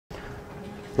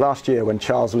Last year, when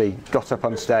Charles Lee got up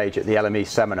on stage at the LME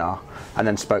seminar and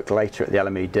then spoke later at the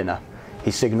LME dinner,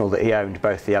 he signalled that he owned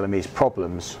both the LME's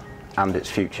problems and its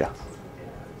future.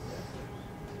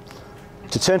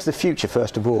 To turn to the future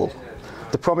first of all,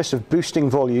 the promise of boosting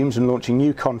volumes and launching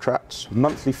new contracts,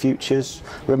 monthly futures,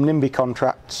 renminbi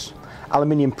contracts,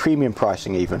 aluminium premium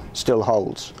pricing even, still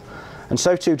holds. And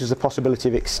so too does the possibility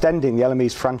of extending the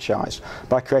LME's franchise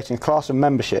by creating a class of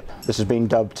membership that has been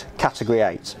dubbed Category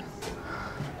 8.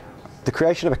 The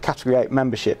creation of a Category 8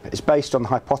 membership is based on the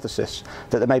hypothesis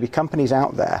that there may be companies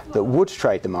out there that would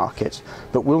trade the market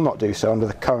but will not do so under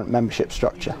the current membership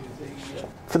structure.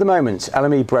 For the moment,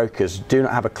 LME brokers do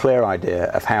not have a clear idea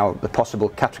of how the possible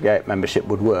Category 8 membership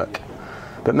would work,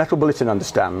 but Metal Bulletin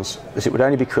understands that it would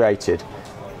only be created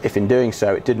if in doing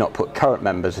so it did not put current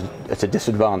members at a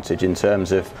disadvantage in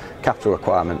terms of capital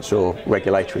requirements or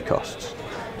regulatory costs.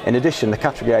 In addition, the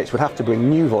Category 8s would have to bring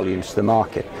new volumes to the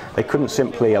market. They couldn't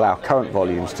simply allow current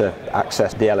volumes to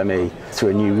access the LME through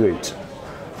a new route.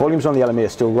 Volumes on the LME are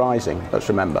still rising, let's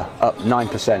remember, up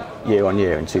 9% year on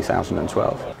year in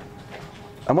 2012.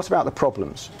 And what about the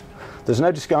problems? There's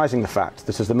no disguising the fact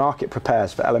that as the market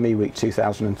prepares for LME Week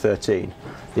 2013,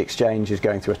 the exchange is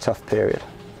going through a tough period.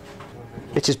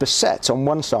 It is beset on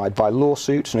one side by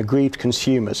lawsuits and aggrieved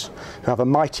consumers who have a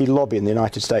mighty lobby in the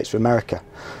United States of America,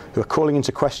 who are calling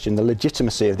into question the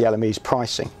legitimacy of the LME's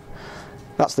pricing.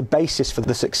 That's the basis for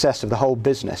the success of the whole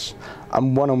business,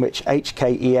 and one on which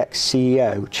HKEX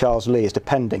CEO Charles Lee is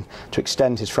depending to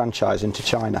extend his franchise into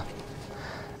China.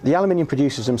 The aluminium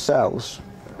producers themselves,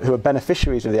 who are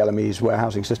beneficiaries of the LME's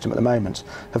warehousing system at the moment,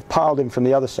 have piled in from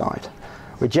the other side,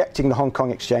 rejecting the Hong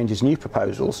Kong Exchange's new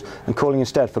proposals and calling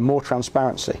instead for more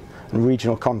transparency and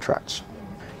regional contracts.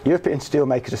 European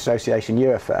Steelmakers Association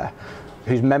Eurofair,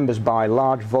 whose members buy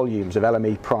large volumes of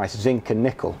LME price zinc and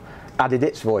nickel, added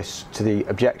its voice to the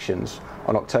objections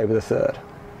on October the 3rd.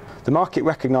 The market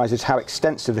recognises how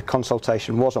extensive the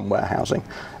consultation was on warehousing,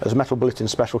 as Metal Bulletin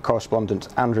special correspondent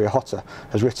Andrea Hotter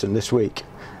has written this week,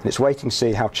 and it's waiting to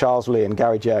see how Charles Lee and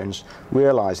Gary Jones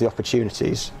realise the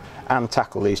opportunities and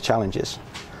tackle these challenges.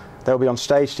 They'll be on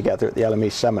stage together at the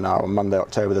LME seminar on Monday,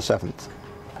 October the 7th.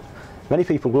 Many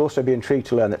people will also be intrigued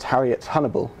to learn that Harriet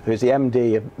Hunnable, who is the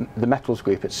MD of the Metals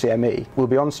Group at CME, will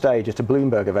be on stage at a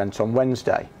Bloomberg event on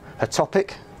Wednesday. Her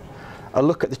topic? A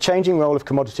look at the changing role of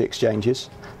commodity exchanges,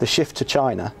 the shift to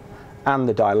China, and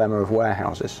the dilemma of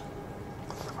warehouses.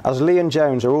 As Lee and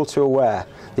Jones are all too aware,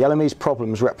 the LME's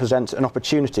problems represent an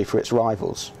opportunity for its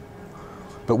rivals.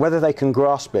 But whether they can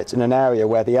grasp it in an area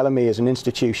where the LME as an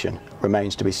institution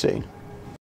remains to be seen.